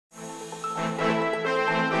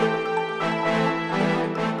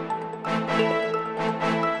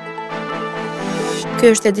Ky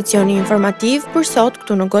është edicioni informativ për sot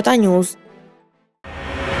këtu në Gota News.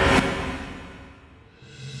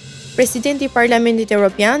 Presidenti i Parlamentit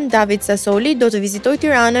Evropian, David Sassoli, do të vizitojë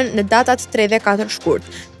Tiranën në datat 3 dhe 4 shkurt.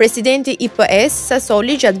 Presidenti i PS,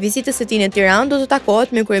 Sassoli, gjatë vizitës së tij në Tiranë do të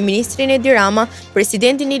takohet me kryeministrin Edi Rama,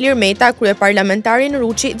 presidentin Ilir Meta, kryeparlamentarin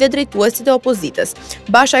Ruçi dhe drejtuesit e opozitës.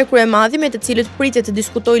 Bashaj kryemadhi me të cilët pritet të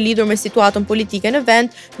diskutojë lidhur me situatën politike në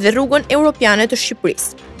vend dhe rrugën europiane të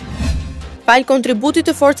Shqipërisë. Fal kontributit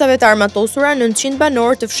të forcave të armatosura, 900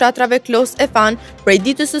 banorë të fshatrave Klos e Fan prej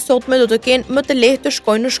ditës së sotme do të kenë më të lehtë të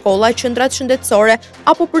shkojnë në shkolla, qendrat shëndetësore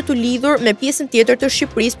apo për të lidhur me pjesën tjetër të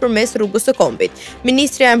Shqipërisë përmes rrugës së Kombit.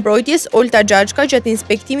 Ministrja e Mbrojtjes Olta Xhaxha gjatë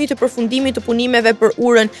inspektimit të përfundimit të punimeve për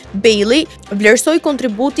urën Bailey vlerësoi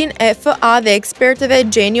kontributin e FA dhe ekspertëve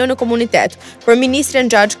Gjenio në komunitet. Për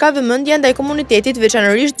ministren Xhaxha, vëmendja ndaj komunitetit,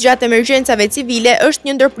 veçanërisht gjatë emergjencave civile, është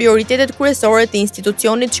një ndër prioritetet kryesore të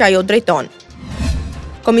institucionit që ajo drejton.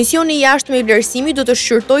 Komisioni i jashtëm i vlerësimit do të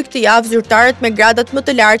shqyrtojë këtë javë zyrtarët me gradat më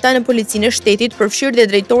të larta në Policinë e Shtetit, përfshirë dhe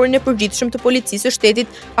drejtorin e përgjithshëm të Policisë së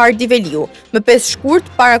Shtetit, Ardi Veliu. Më 5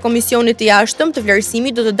 shkurt para komisionit të jashtëm të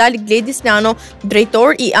vlerësimit do të dalë Gledis Nano,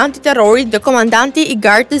 drejtor i antiterrorit dhe komandanti i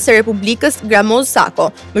Gardës së Republikës Gramoz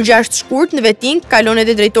Sako. Më 6 shkurt në vetting kalon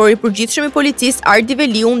edhe drejtori i përgjithshëm i Policisë, Ardi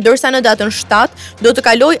Veliu, ndërsa në datën 7 do të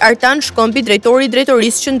kalojë Artan Shkombi, drejtori i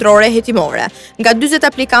Drejtorisë Qendrore Hetimore. Nga 40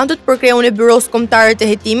 aplikantët për kreun e Byros Kombëtare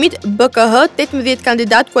të Hetimit, BKH, 18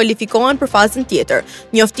 kandidat kualifikohen për fazën tjetër.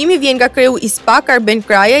 Njoftimi vjen nga kreu i SPAK, Arben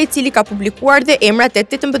Kraja, i cili ka publikuar dhe emrat e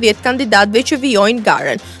 18 kandidatëve që vijojnë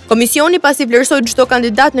garën. Komisioni, pasi vlerësoi çdo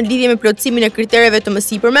kandidat në lidhje me plotësimin e kritereve të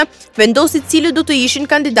mësipërme, vendosi cilët do të ishin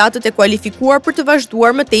kandidatët e kualifikuar për të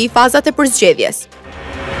vazhduar më tej fazat e përzgjedhjes.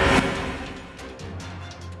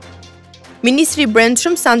 Ministri i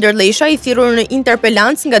Brendshëm Sander Lesha i thirrur në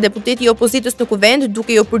interpelancë nga deputeti i opozitës në kuvend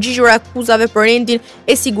duke u përgjigjur akuzave për rendin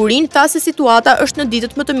e sigurinë, tha se situata është në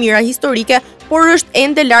ditët më të mira historike, por është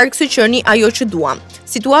ende larg së qeni ajo që duam.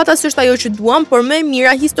 Situata s'është ajo që duam, por më e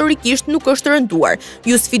mira historikisht nuk është rënduar.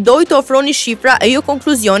 Ju sfidoj të ofroni shifra e jo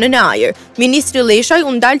konkluzione në ajër. Ministri Leshaj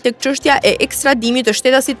u ndal tek çështja e ekstradimit të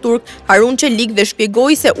shtetasit turk Harun Çelik dhe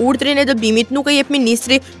shpjegoi se urdhrin e dëbimit nuk e jep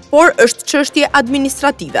ministri, por është çështje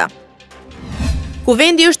administrative.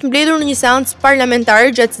 Kuvendi është mbledhur në një seancë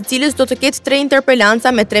parlamentare gjatë së cilës do të ketë 3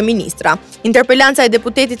 interpelanca me 3 ministra. Interpelanca e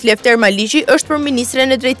deputetit Lefter Maliqi është për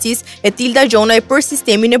ministren e drejtësisë Etilda Gjonaj për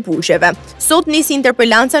sistemin e burgjeve. Sot nisi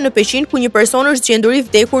interpelanca në Peqin ku një person është gjendur i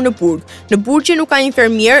vdekur në burg. Në burgje nuk ka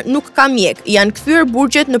infermier, nuk ka mjek. Janë kthyer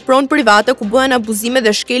burgjet në pronë private ku bëhen abuzime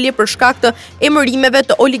dhe shkelje për shkak të emërimeve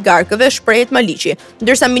të oligarkëve, shprehet Maliqi.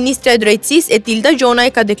 Ndërsa ministra e drejtësisë Etilda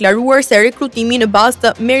Gjonaj ka deklaruar se rekrutimi në bazë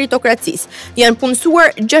të meritokracisë. Janë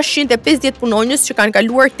punësuar 650 punonjës që kanë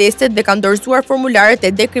kaluar testet dhe kanë dorëzuar formularet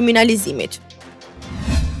e dekriminalizimit.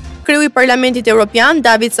 Kreu i Parlamentit Evropian,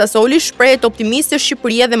 David Sassoli, shprehet optimist se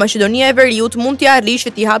Shqipëria dhe Maqedonia e Veriut mund t'i arrijë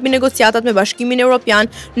që t'i hapin negociatat me Bashkimin Evropian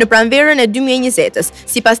në pranverën e 2020-s.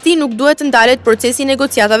 Sipas tij, nuk duhet të ndalet procesi i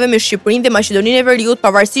negociatave me Shqipërinë dhe Maqedoninë e Veriut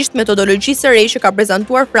pavarësisht metodologjisë së re që ka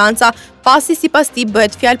prezantuar Franca, pasi sipas tij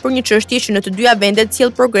bëhet fjalë për një çështje që në të dyja vendet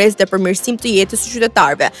sjell progres dhe përmirësim të jetës së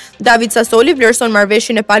qytetarëve. David Sassoli vlerëson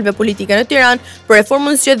marrëveshjen e palëve politike në Tiranë për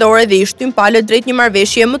reformën zgjedhore dhe i shtyn palët drejt një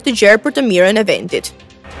marrëveshje më të gjerë për të mirën e vendit.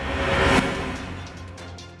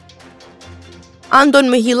 Andon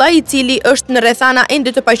Mihilla, i cili është në rrethana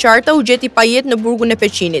ende të paqarta, u gjeti pa jetë në burgun e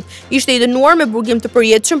Peqinit. Ishte i dënuar me burgim të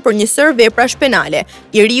përjetshëm për një sër veprash penale.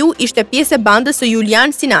 I riu ishte pjesë e bandës së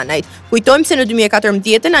Julian Sinanajt. Kujtojmë se në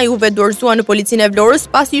 2014 ai u dorëzua në policinë e Vlorës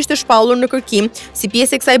pasi ishte shpallur në kërkim si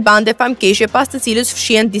pjesë e kësaj bande famkeqe, pas të cilës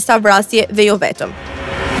fshihen disa vrasje dhe jo vetëm.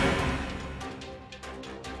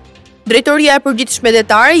 Drejtoria e përgjithshme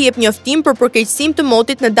detare jep njoftim për përkeqësim të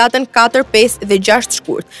motit në datën 4, 5 dhe 6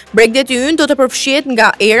 shkurt. Bregdeti ynë do të përfshihet nga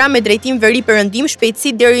era me drejtim veri-perëndim,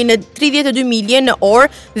 shpejtësi deri në 32 milje në orë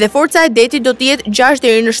dhe forca e detit do të jetë 6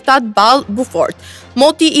 deri në 7 ball bufort.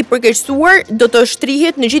 Moti i përkeqësuar do të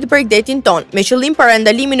shtrihet në gjithë bregdetin ton, me qëllim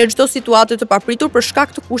parandalimin në çdo situatë të papritur për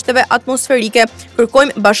shkak të kushteve atmosferike.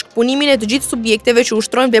 Kërkojmë bashkëpunimin e të gjithë subjekteve që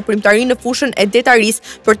ushtrojnë veprimtarinë në fushën e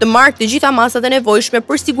detarisë për të marrë të gjitha masat e nevojshme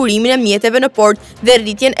për sigurimin e mjeteve në port dhe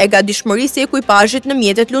rritjen e gatishmërisë së ekuipazhit në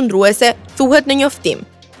mjetet lundruese, thuhet në njoftim.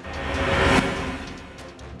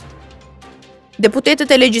 Deputetët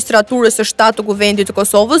e legjistraturës së 7 të Kuvendit të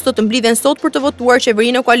Kosovës do të mblidhen sot për të votuar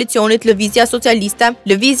qeverinë e koalicionit Lëvizja Socialiste,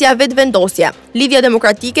 Lëvizja Vetëvendosje, Lidhja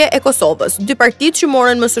Demokratike e Kosovës. Dy partitë që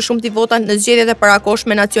morën më së shumti vota në zgjedhjet e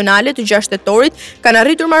parakohshme nacionale të 6 shtetorit kanë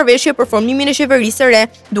arritur marrëveshje për formimin e qeverisë së re,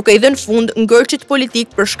 duke i dhënë fund ngërçit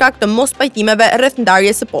politik për shkak të mos pajtimeve rreth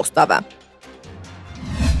ndarjes së postave.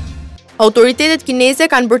 Autoritetet kineze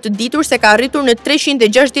kanë bërë të ditur se ka arritur në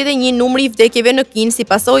 361 numri i vdekjeve në Kinë si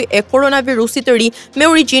pasojë e koronavirusit të ri me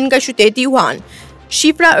origjinë nga qyteti Wuhan.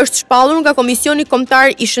 Shifra është shpallur nga Komisioni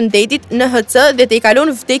Kombëtar i Shëndetit (NHC) dhe të i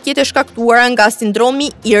kalon vdekjet e shkaktuara nga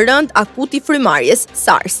sindromi i rënd akut i frymarrjes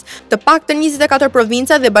 (SARS). Të paktën 24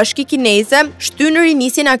 provinca dhe bashki kineze shtyn në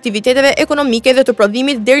rinisjen e aktiviteteve ekonomike dhe të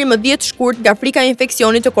prodhimit deri më 10 shkurt nga frika e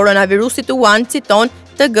infeksionit të koronavirusit të Wuhan, citon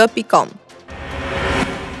tg.com.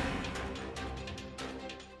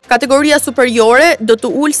 Kategoria superiore do të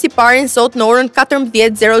ulë si parin sot në orën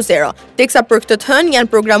 14:00, teksa për këtë të hënë janë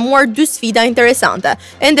programuar 2 sfida interesante.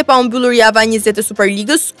 Ende pa u mbyllur java 20 e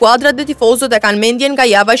Superligës, skuadrat dhe tifozët e kanë mendjen nga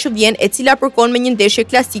java që vjen, e cila përkon me një ndeshje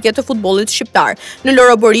klasike të futbollit shqiptar. Në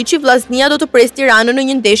Loro Boriçi, Vllaznia do të pres Tiranën në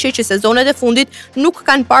një ndeshje që sezonet e fundit nuk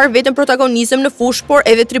kanë parë vetëm protagonizëm në fushë, por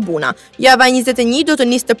edhe tribuna. Java 21 do të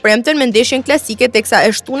nisë të premten me ndeshjen klasike, teksa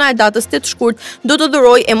e shtuna e datës 8 shkurt do të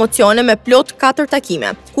dhurojë emocione me plot 4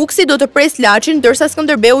 takime. Kuksi do të pres Laçin, ndërsa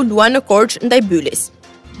Skënderbeu luan në Korçë ndaj Bylis.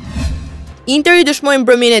 Interi dëshmoi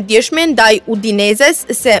mbrëmjen e dieshme ndaj Udinezes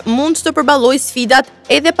se mund të përballojë sfidat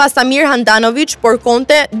edhe pas Samir Handanović, por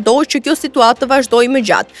Conte do që kjo situatë të vazhdojë më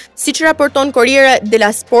gjatë. Siç raporton Corriere dello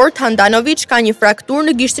Sport, Handanović ka një frakturë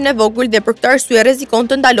në gishtin e vogël dhe për këtë arsye rrezikon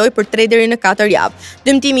të ndalojë për 3 deri në 4 javë.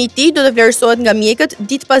 Dëmtimi i tij do të vlerësohet nga mjekët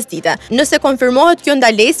ditë pas dite. Nëse konfirmohet kjo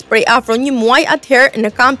ndalesë prej afro një muaji, atëherë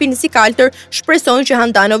në kampin si kaltër shpresojnë që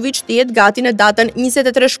Handanović të jetë gati në datën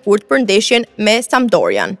 23 shkurt për ndeshjen me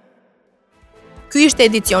Sampdorian. Ky ishte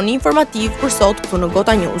edicioni informativ për sot këtu në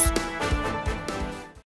Gota News.